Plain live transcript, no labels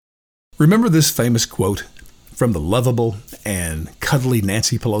Remember this famous quote from the lovable and cuddly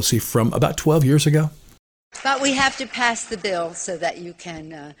Nancy Pelosi from about 12 years ago? But we have to pass the bill so that you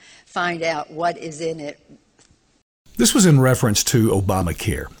can find out what is in it. This was in reference to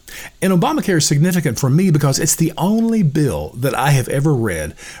Obamacare. And Obamacare is significant for me because it's the only bill that I have ever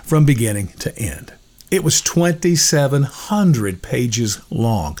read from beginning to end. It was 2,700 pages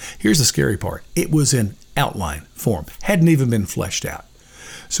long. Here's the scary part. It was in outline form, hadn't even been fleshed out.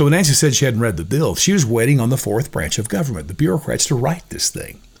 So when Nancy said she hadn't read the bill, she was waiting on the fourth branch of government, the bureaucrats, to write this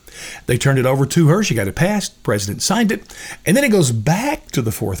thing. They turned it over to her. She got it passed. The president signed it. And then it goes back to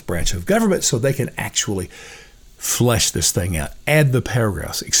the fourth branch of government so they can actually flesh this thing out, add the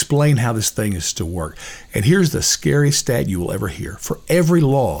paragraphs, explain how this thing is to work. And here's the scariest stat you will ever hear. For every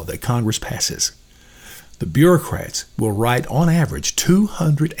law that Congress passes, the bureaucrats will write on average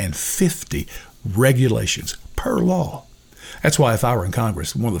 250 regulations per law. That's why if I were in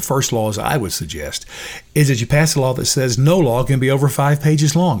Congress, one of the first laws I would suggest is that you pass a law that says no law can be over 5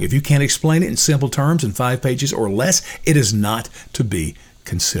 pages long. If you can't explain it in simple terms in 5 pages or less, it is not to be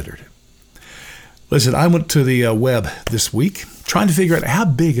considered. Listen, I went to the web this week trying to figure out how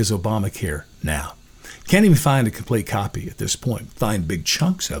big is Obamacare now. Can't even find a complete copy at this point. Find big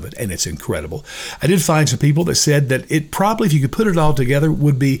chunks of it, and it's incredible. I did find some people that said that it probably, if you could put it all together,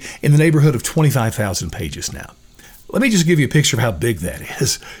 would be in the neighborhood of 25,000 pages now. Let me just give you a picture of how big that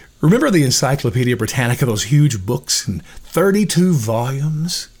is. Remember the Encyclopedia Britannica, those huge books in 32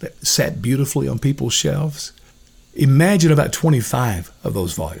 volumes that sat beautifully on people's shelves? Imagine about 25 of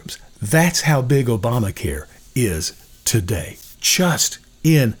those volumes. That's how big Obamacare is today. Just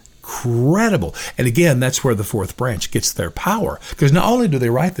incredible. And again, that's where the fourth branch gets their power. Because not only do they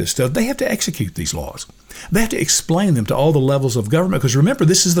write this stuff, they have to execute these laws. They have to explain them to all the levels of government. Because remember,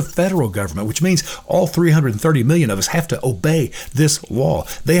 this is the federal government, which means all 330 million of us have to obey this law.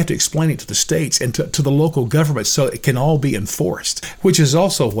 They have to explain it to the states and to the local governments so it can all be enforced, which is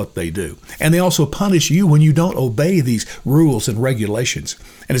also what they do. And they also punish you when you don't obey these rules and regulations.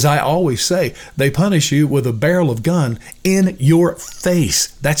 And as I always say, they punish you with a barrel of gun in your face.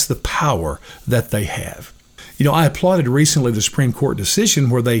 That's the power that they have. You know, I applauded recently the Supreme Court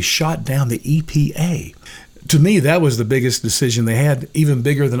decision where they shot down the EPA. To me, that was the biggest decision they had, even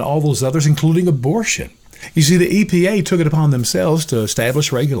bigger than all those others, including abortion. You see, the EPA took it upon themselves to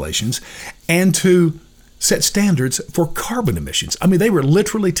establish regulations and to set standards for carbon emissions. I mean, they were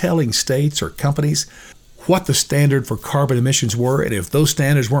literally telling states or companies what the standard for carbon emissions were, and if those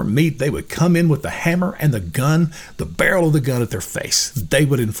standards weren't met, they would come in with the hammer and the gun, the barrel of the gun at their face. They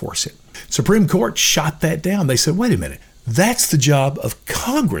would enforce it. Supreme Court shot that down. They said, wait a minute, that's the job of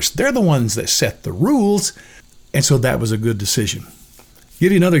Congress. They're the ones that set the rules. And so that was a good decision.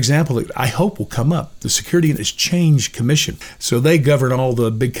 Give you another example that I hope will come up. The Security and Exchange Commission. So they govern all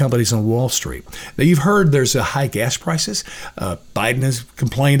the big companies on Wall Street. Now, you've heard there's a high gas prices. Biden has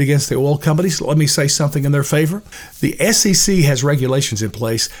complained against the oil companies. Let me say something in their favor. The SEC has regulations in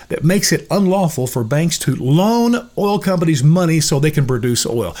place that makes it unlawful for banks to loan oil companies money so they can produce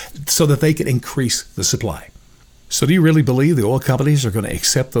oil, so that they can increase the supply. So do you really believe the oil companies are going to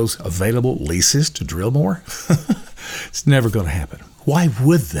accept those available leases to drill more? It's never going to happen. Why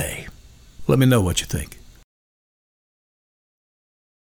would they? Let me know what you think.